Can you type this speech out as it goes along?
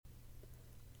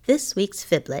This week's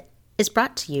Fiblet is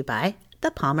brought to you by the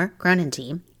Palmer Cronin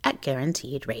team at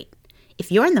Guaranteed Rate.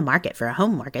 If you're in the market for a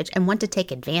home mortgage and want to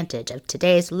take advantage of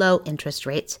today's low interest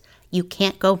rates, you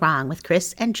can't go wrong with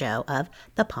Chris and Joe of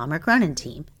the Palmer Cronin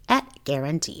team at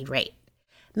Guaranteed Rate.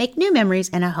 Make new memories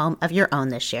in a home of your own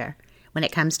this year. When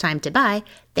it comes time to buy,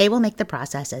 they will make the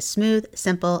process as smooth,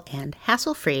 simple, and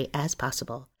hassle-free as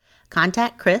possible.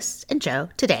 Contact Chris and Joe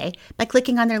today by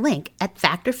clicking on their link at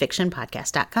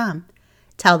factorfictionpodcast.com.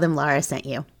 Tell them Laura sent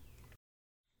you.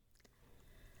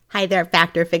 Hi there,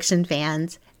 Fact or Fiction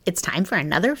fans. It's time for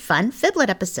another fun Fiblet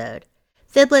episode.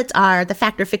 Fiblets are the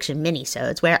Fact or Fiction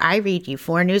minisodes where I read you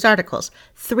 4 news articles.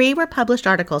 3 were published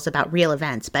articles about real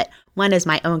events, but 1 is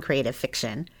my own creative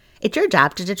fiction. It's your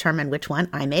job to determine which one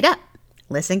I made up.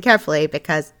 Listen carefully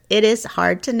because it is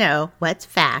hard to know what's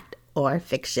fact or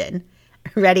fiction.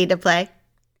 Ready to play?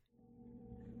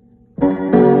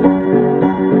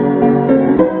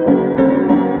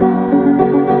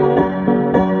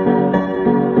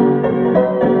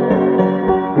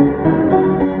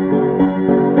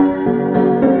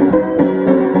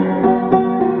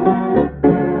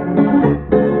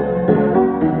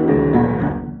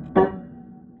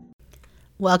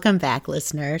 Welcome back,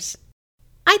 listeners.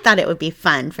 I thought it would be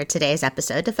fun for today's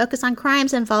episode to focus on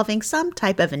crimes involving some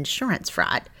type of insurance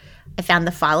fraud. I found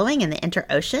the following in the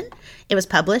Inter-Ocean. It was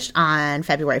published on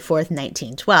February 4th,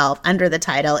 1912, under the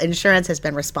title, "Insurance has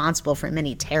been responsible for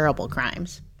many terrible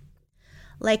crimes."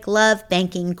 Like love,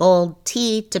 banking, gold,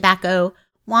 tea, tobacco,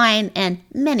 wine, and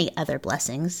many other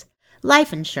blessings,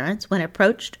 life insurance, when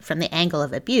approached from the angle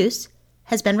of abuse,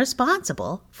 has been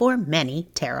responsible for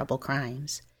many terrible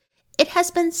crimes. It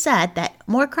has been said that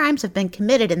more crimes have been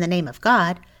committed in the name of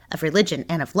God, of religion,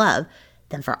 and of love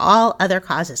than for all other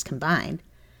causes combined.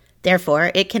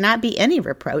 Therefore, it cannot be any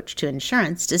reproach to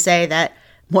insurance to say that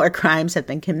more crimes have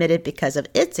been committed because of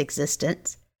its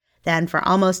existence than for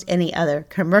almost any other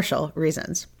commercial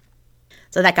reasons.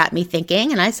 So that got me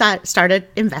thinking, and I started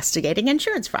investigating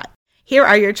insurance fraud. Here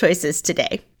are your choices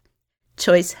today.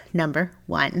 Choice number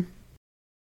 1.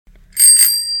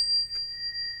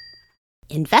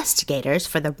 Investigators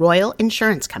for the Royal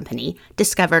Insurance Company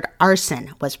discovered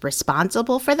arson was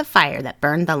responsible for the fire that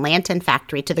burned the Lanton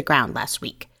factory to the ground last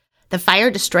week. The fire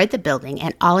destroyed the building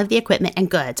and all of the equipment and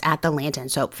goods at the Lanton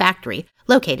soap factory,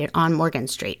 located on Morgan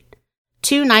Street.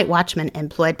 2 night watchmen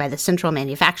employed by the Central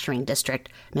Manufacturing District,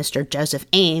 Mr. Joseph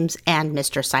Ames and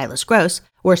Mr. Silas Gross,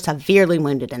 were severely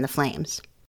wounded in the flames.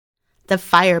 The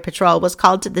fire patrol was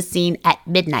called to the scene at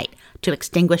midnight to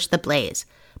extinguish the blaze,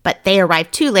 but they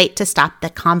arrived too late to stop the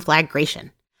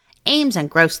conflagration. Ames and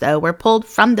Gross, though, were pulled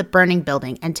from the burning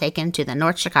building and taken to the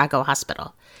North Chicago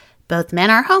Hospital. Both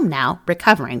men are home now,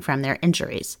 recovering from their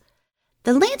injuries.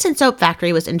 The Lanton Soap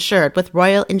Factory was insured with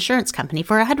Royal Insurance Company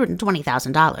for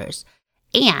 $120,000,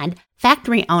 and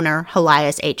factory owner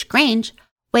Helias H. Grange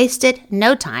wasted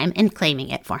no time in claiming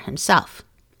it for himself.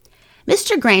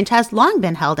 Mr. Grange has long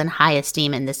been held in high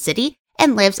esteem in the city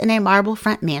and lives in a marble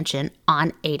front mansion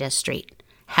on Ada Street.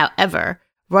 However,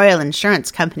 Royal Insurance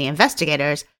Company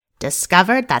investigators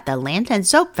discovered that the Lanton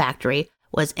Soap Factory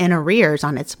was in arrears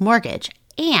on its mortgage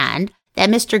and that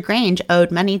Mr. Grange owed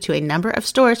money to a number of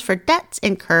stores for debts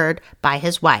incurred by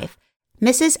his wife,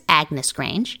 Mrs. Agnes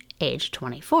Grange, age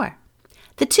 24.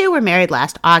 The 2 were married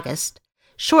last August,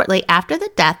 shortly after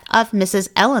the death of Mrs.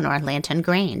 Eleanor Lanton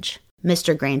Grange,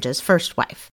 Mr. Grange's first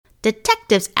wife.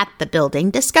 Detectives at the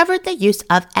building discovered the use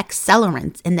of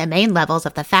accelerants in the main levels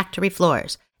of the factory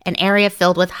floors, an area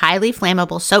filled with highly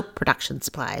flammable soap production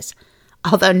supplies.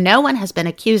 Although no one has been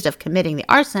accused of committing the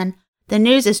arson, the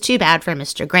news is too bad for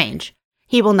Mr. Grange.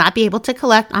 He will not be able to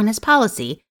collect on his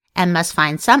policy and must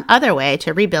find some other way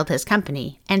to rebuild his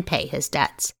company and pay his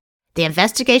debts. The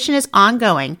investigation is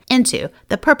ongoing into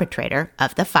the perpetrator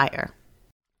of the fire.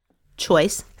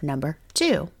 Choice number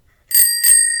 2.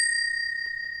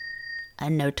 A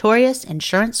notorious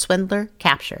insurance swindler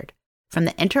captured. From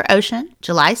the Inter-Ocean,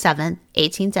 July 7,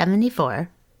 1874,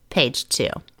 page 2.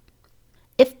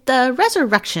 If the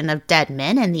resurrection of dead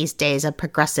men in these days of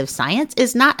progressive science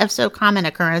is not of so common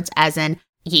occurrence as in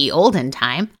ye olden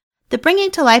time, the bringing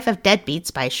to life of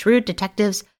deadbeats by shrewd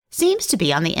detectives seems to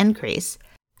be on the increase.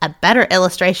 A better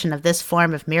illustration of this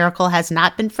form of miracle has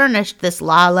not been furnished this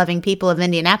law-loving people of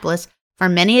Indianapolis for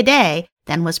many a day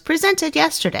than was presented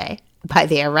yesterday by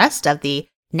the arrest of the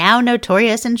now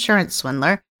notorious insurance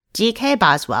swindler G.K.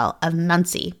 Boswell of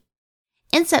Muncie.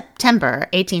 In September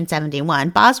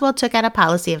 1871, Boswell took out a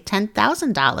policy of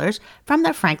 $10,000 from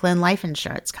the Franklin Life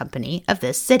Insurance Company of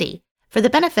this city for the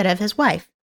benefit of his wife,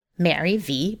 Mary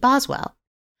V. Boswell.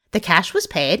 The cash was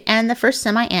paid, and the first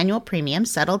semi-annual premium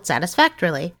settled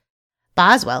satisfactorily.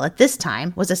 Boswell at this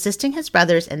time was assisting his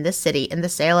brothers in this city in the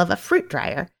sale of a fruit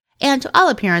dryer, and to all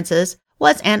appearances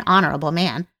was an honorable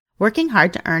man, working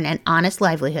hard to earn an honest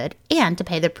livelihood and to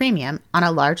pay the premium on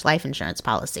a large life insurance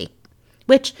policy,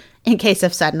 which, in case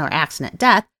of sudden or accident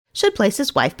death, should place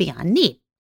his wife beyond need.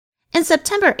 In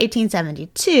September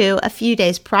 1872, a few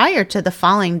days prior to the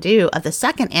falling due of the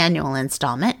second annual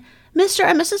installment, Mr.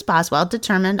 and Mrs. Boswell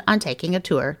determined on taking a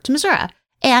tour to Missouri,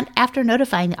 and after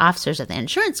notifying the officers of the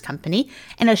insurance company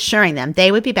and assuring them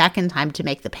they would be back in time to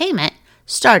make the payment,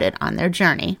 started on their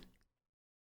journey.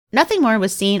 Nothing more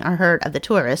was seen or heard of the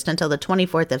tourist until the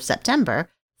 24th of September,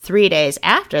 3 days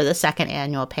after the second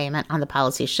annual payment on the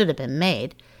policy should have been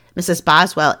made. Mrs.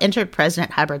 Boswell entered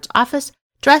President Hubbard's office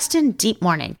dressed in deep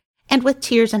mourning and with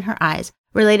tears in her eyes,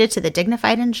 related to the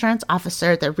dignified insurance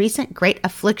officer the recent great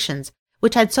afflictions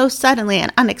which had so suddenly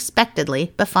and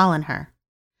unexpectedly befallen her.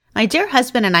 "My dear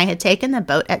husband and I had taken the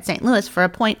boat at St. Louis for a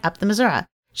point up the Missouri,"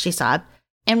 she sobbed,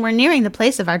 "and were nearing the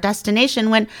place of our destination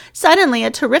when suddenly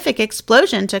a terrific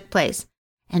explosion took place,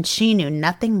 and she knew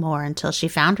nothing more until she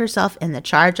found herself in the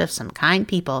charge of some kind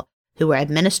people who were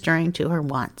administering to her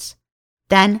wants.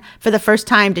 Then, for the first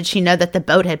time, did she know that the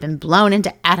boat had been blown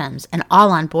into atoms, and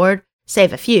all on board,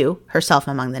 save a few, herself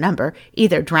among the number,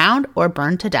 either drowned or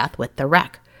burned to death with the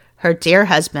wreck. Her dear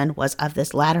husband was of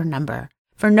this latter number,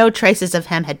 for no traces of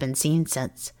him had been seen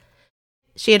since.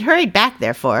 She had hurried back,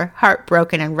 therefore,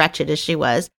 heartbroken and wretched as she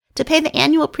was, to pay the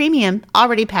annual premium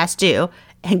already past due,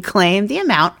 and claim the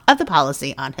amount of the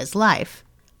policy on his life."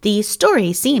 The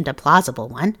story seemed a plausible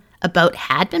one. A boat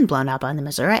had been blown up on the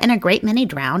Missouri, and a great many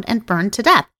drowned and burned to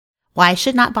death. Why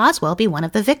should not Boswell be one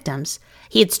of the victims?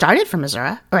 He had started from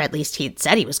Missouri, or at least he had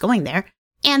said he was going there,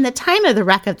 and the time of the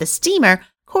wreck of the steamer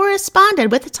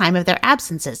corresponded with the time of their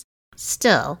absences.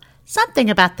 Still, something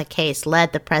about the case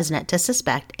led the president to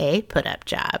suspect a put-up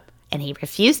job, and he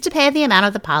refused to pay the amount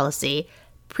of the policy,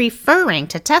 preferring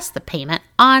to test the payment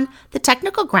on the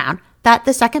technical ground that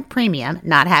the second premium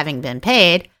not having been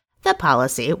paid, the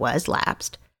policy was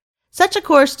lapsed. Such a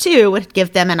course, too, would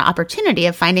give them an opportunity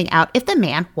of finding out if the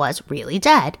man was really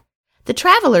dead. The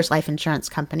Travelers Life Insurance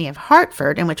Company of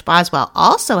Hartford, in which Boswell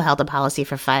also held a policy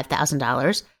for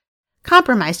 $5,000,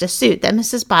 compromised a suit that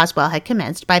Mrs. Boswell had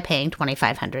commenced by paying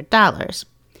 $2,500.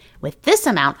 With this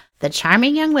amount, the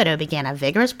charming young widow began a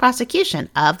vigorous prosecution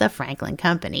of the Franklin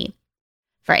Company.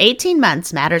 For 18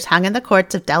 months, matters hung in the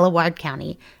courts of Delaware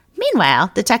County.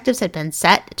 Meanwhile, detectives had been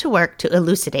set to work to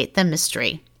elucidate the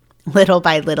mystery. Little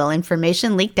by little,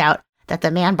 information leaked out that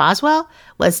the man Boswell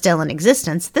was still in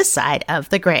existence this side of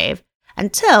the grave,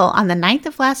 until on the 9th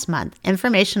of last month,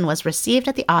 information was received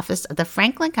at the office of the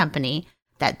Franklin Company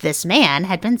that this man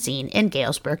had been seen in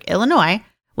Galesburg, Illinois,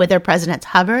 whither Presidents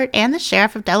Hubbard and the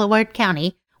Sheriff of Delaware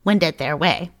County wended their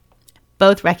way.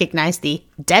 Both recognized the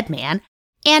dead man,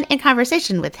 and in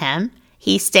conversation with him,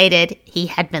 he stated he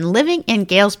had been living in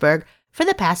Galesburg for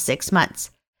the past 6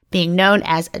 months, being known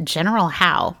as General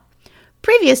Howe.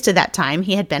 Previous to that time,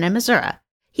 he had been in Missouri.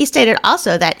 He stated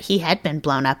also that he had been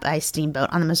blown up by a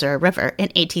steamboat on the Missouri River in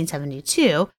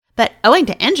 1872, but owing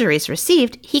to injuries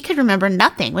received, he could remember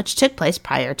nothing which took place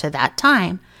prior to that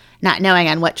time. Not knowing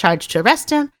on what charge to arrest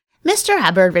him, Mr.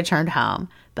 Hubbard returned home,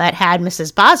 but had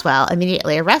Mrs. Boswell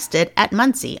immediately arrested at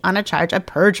Muncie on a charge of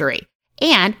perjury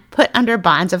and put under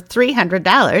bonds of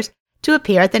 $300 to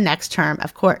appear at the next term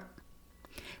of court.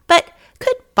 But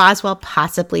could Boswell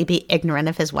possibly be ignorant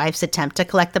of his wife's attempt to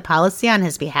collect the policy on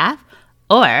his behalf?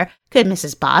 Or could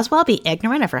Mrs. Boswell be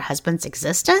ignorant of her husband's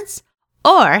existence?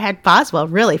 Or had Boswell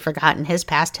really forgotten his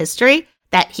past history,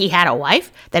 that he had a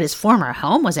wife, that his former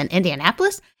home was in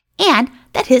Indianapolis, and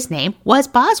that his name was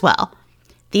Boswell?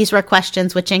 These were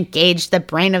questions which engaged the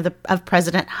brain of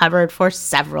President Hubbard for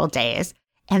several days,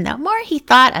 and the more he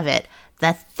thought of it,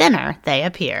 the thinner they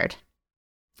appeared.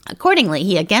 Accordingly,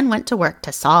 he again went to work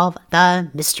to solve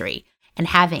the mystery, and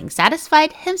having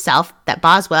satisfied himself that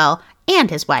Boswell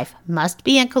and his wife must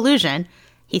be in collusion,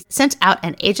 he sent out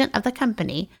an agent of the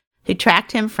company who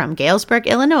tracked him from Galesburg,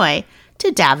 Illinois,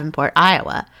 to Davenport,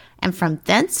 Iowa, and from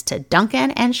thence to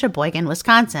Duncan and Sheboygan,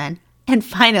 Wisconsin, and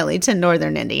finally to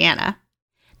northern Indiana.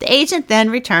 The agent then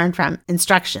returned from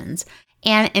instructions,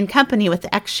 and in company with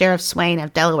the ex-sheriff Swain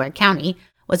of Delaware County,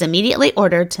 was immediately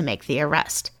ordered to make the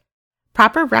arrest.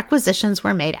 Proper requisitions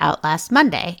were made out last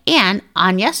Monday, and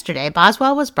on yesterday,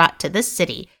 Boswell was brought to this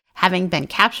city, having been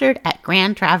captured at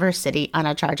Grand Traverse City on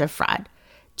a charge of fraud.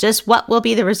 Just what will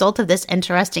be the result of this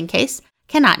interesting case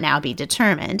cannot now be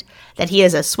determined. That he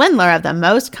is a swindler of the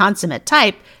most consummate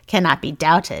type cannot be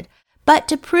doubted. But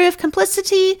to prove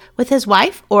complicity with his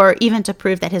wife, or even to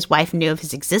prove that his wife knew of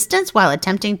his existence while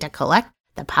attempting to collect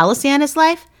the policy on his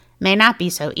life, may not be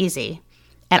so easy.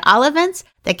 At all events,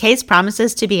 the case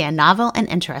promises to be a novel and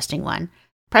interesting one.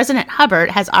 President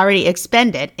Hubbard has already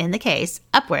expended in the case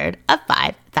upward of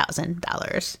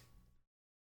 $5,000.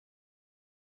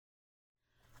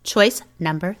 Choice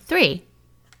number 3.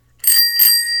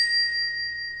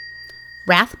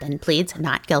 Rathbun pleads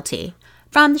not guilty.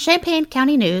 From the Champaign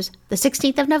County News, the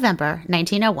 16th of November,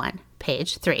 1901,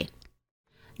 page 3.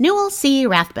 Newell C.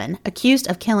 Rathbun, accused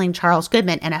of killing Charles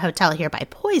Goodman in a hotel here by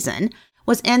poison,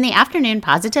 was in the afternoon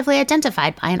positively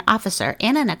identified by an officer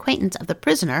and an acquaintance of the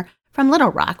prisoner from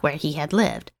Little Rock, where he had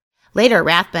lived. Later,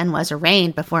 Rathbun was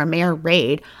arraigned before Mayor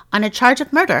Raid on a charge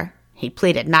of murder. He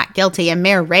pleaded not guilty, and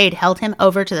Mayor Raid held him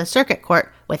over to the circuit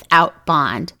court without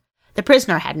bond. The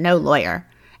prisoner had no lawyer.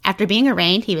 After being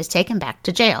arraigned, he was taken back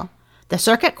to jail. The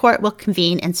circuit court will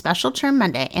convene in special term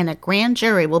Monday, and a grand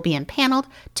jury will be impaneled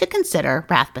to consider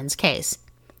Rathbun's case.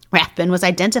 Rathbun was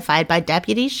identified by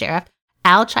Deputy Sheriff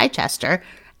Al Chichester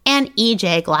and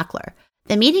E.J. Glockler.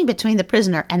 The meeting between the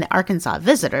prisoner and the Arkansas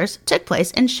visitors took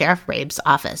place in Sheriff Rabe's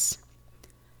office.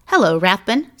 "Hello,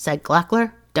 Rathbun," said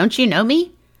Glockler. "Don't you know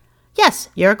me?" "Yes,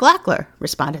 you're Glockler,"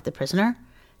 responded the prisoner.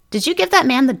 "Did you give that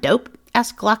man the dope?"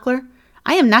 asked Glockler.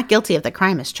 "I am not guilty of the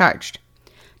crime as charged."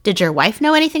 "Did your wife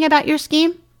know anything about your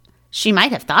scheme?" "She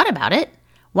might have thought about it.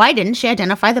 Why didn't she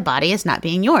identify the body as not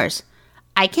being yours?"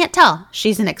 "I can't tell.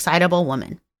 She's an excitable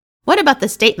woman." "What about the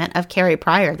statement of Carrie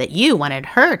Pryor that you wanted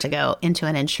her to go into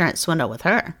an insurance swindle with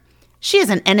her?" "She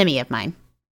is an enemy of mine."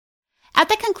 At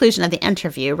the conclusion of the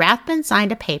interview, Rathbun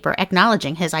signed a paper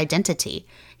acknowledging his identity.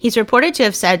 He's reported to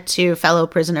have said to fellow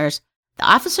prisoners, "The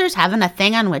officers haven't a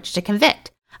thing on which to convict.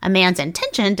 A man's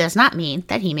intention does not mean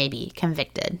that he may be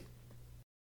convicted."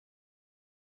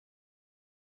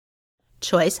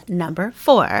 Choice number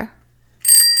 4.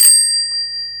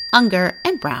 Unger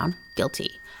and Brown guilty.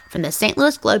 From the St.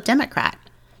 Louis Globe-Democrat,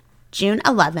 June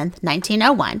 11th,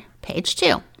 1901, page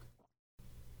 2.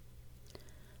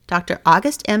 Dr.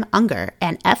 August M. Unger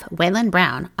and F. Wayland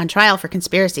Brown, on trial for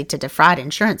conspiracy to defraud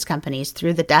insurance companies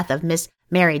through the death of Miss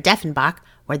Mary Deffenbach,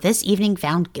 were this evening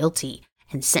found guilty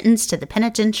and sentenced to the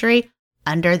penitentiary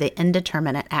under the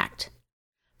Indeterminate Act.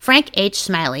 Frank H.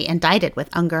 Smiley, indicted with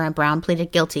Unger and Brown,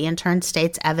 pleaded guilty and turned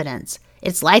state's evidence.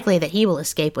 It's likely that he will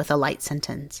escape with a light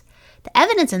sentence. The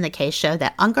evidence in the case showed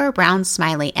that Unger, Brown,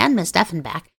 Smiley, and Miss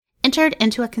Deffenbach entered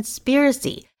into a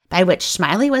conspiracy by which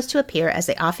Smiley was to appear as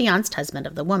the affianced husband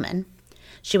of the woman.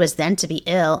 She was then to be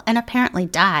ill and apparently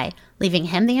die, leaving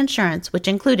him the insurance, which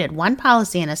included 1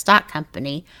 policy in a stock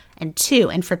company and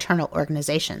 2 in fraternal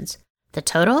organizations, the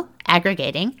total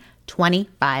aggregating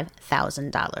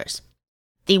 $25,000.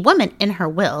 The woman in her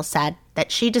will said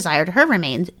that she desired her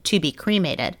remains to be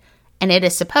cremated, and it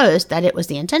is supposed that it was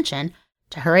the intention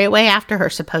to hurry away after her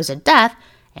supposed death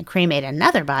and cremate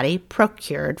another body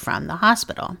procured from the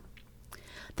hospital.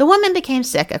 The woman became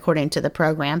sick according to the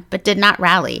program, but did not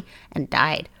rally and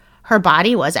died. Her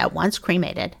body was at once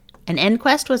cremated. An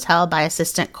inquest was held by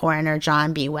Assistant Coroner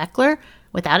John B. Weckler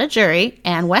without a jury,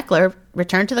 and Weckler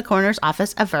returned to the coroner's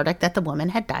office a verdict that the woman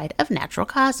had died of natural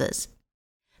causes.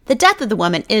 The death of the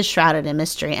woman is shrouded in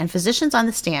mystery, and physicians on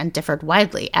the stand differed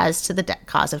widely as to the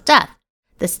cause of death.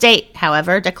 The state,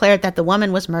 however, declared that the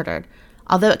woman was murdered,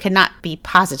 although it could not be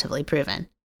positively proven.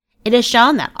 It is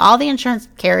shown that all the insurance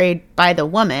carried by the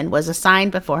woman was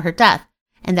assigned before her death,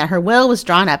 and that her will was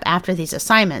drawn up after these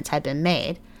assignments had been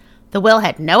made. The will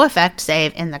had no effect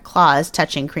save in the clause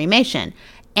touching cremation,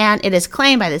 and it is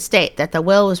claimed by the state that the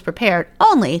will was prepared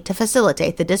only to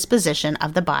facilitate the disposition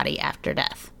of the body after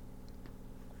death.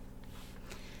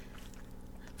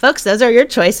 Folks, those are your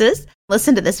choices.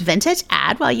 Listen to this vintage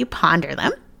ad while you ponder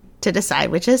them to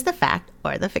decide which is the fact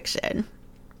or the fiction.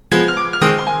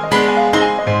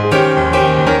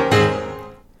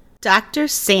 Dr.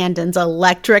 Sandin's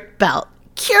electric belt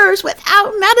cures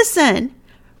without medicine.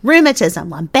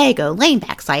 Rheumatism, lumbago, lame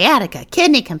back, sciatica,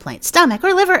 kidney complaints, stomach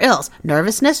or liver ills,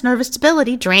 nervousness, nervous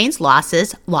stability, drains,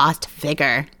 losses, lost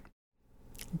vigor.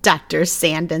 Dr.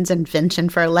 Sandin's invention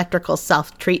for electrical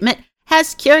self-treatment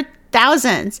has cured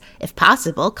thousands. If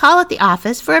possible, call at the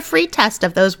office for a free test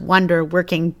of those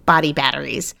wonder-working body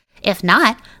batteries. If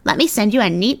not, let me send you a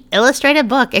neat illustrated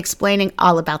book explaining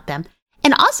all about them,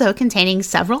 and also containing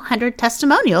several hundred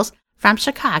testimonials from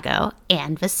Chicago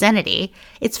and vicinity.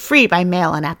 It's free by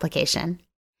mail and application.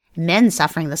 Men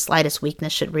suffering the slightest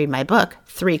weakness should read my book,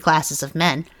 3 Classes of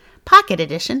Men. Pocket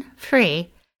edition,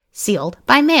 free. Sealed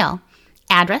by mail.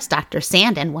 Address Dr.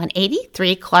 Sandin,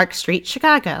 183 Clark Street,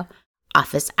 Chicago.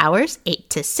 Office hours 8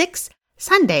 to 6,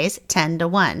 Sundays 10 to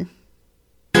 1.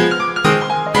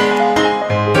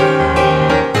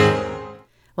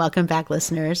 Welcome back,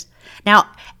 listeners. Now,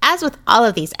 as with all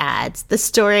of these ads, the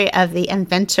story of the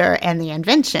inventor and the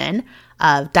invention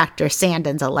of Dr.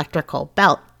 Sandin's electrical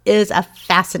belt is a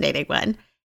fascinating one.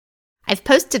 I've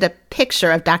posted a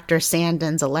picture of Dr.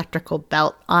 Sandin's electrical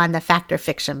belt on the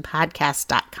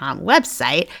factorfictionpodcast.com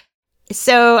website,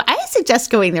 so I suggest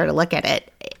going there to look at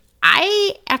it.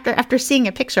 After seeing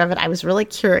a picture of it, I was really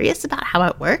curious about how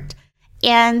it worked,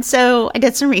 and so I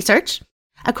did some research.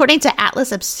 According to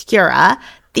Atlas Obscura,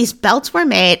 these belts were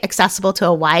made accessible to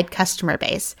a wide customer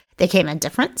base. They came in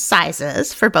different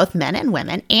sizes for both men and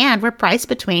women and were priced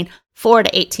between $4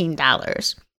 to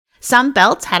 $18. Some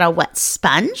belts had a wet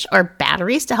sponge or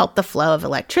batteries to help the flow of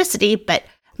electricity, but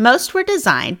most were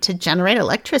designed to generate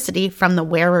electricity from the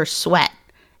wearer's sweat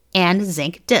and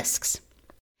zinc discs.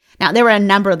 Now, there were a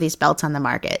number of these belts on the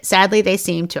market. Sadly, they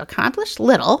seemed to accomplish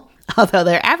little, although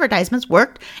their advertisements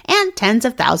worked and tens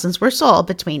of thousands were sold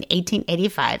between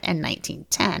 1885 and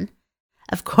 1910.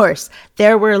 Of course,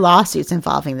 there were lawsuits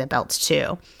involving the belts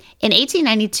too. In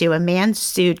 1892, a man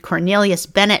sued Cornelius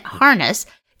Bennett Harness,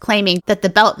 claiming that the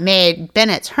belt made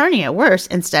Bennett's hernia worse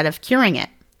instead of curing it.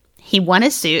 He won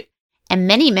his suit, and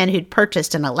many men who'd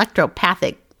purchased an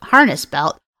electropathic harness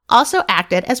belt also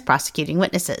acted as prosecuting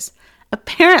witnesses.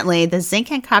 Apparently, the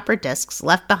zinc and copper discs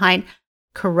left behind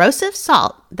corrosive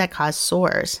salt that caused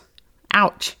sores.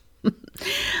 Ouch.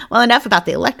 Well, enough about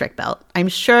the electric belt. I'm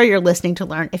sure you're listening to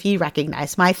learn if you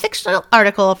recognize my fictional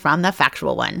article from the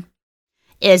factual one.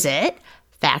 Is it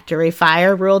factory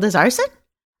fire ruled as arson?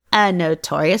 A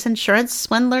notorious insurance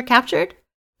swindler captured?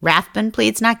 Rathbun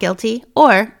pleads not guilty?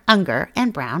 Or Unger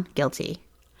and Brown guilty?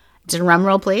 Drum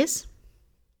roll, please.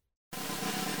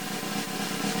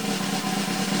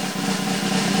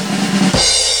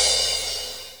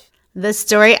 The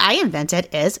story I invented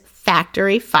is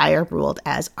factory fire ruled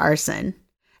as arson.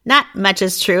 Not much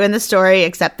is true in the story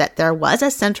except that there was a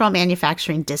central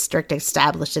manufacturing district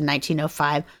established in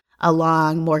 1905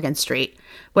 along Morgan Street,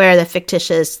 where the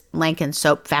fictitious Lankin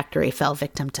soap factory fell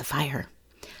victim to fire.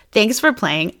 Thanks for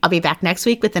playing. I'll be back next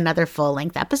week with another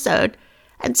full-length episode.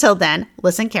 Until then,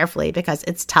 listen carefully because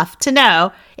it's tough to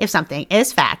know if something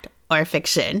is fact or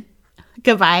fiction.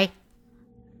 Goodbye.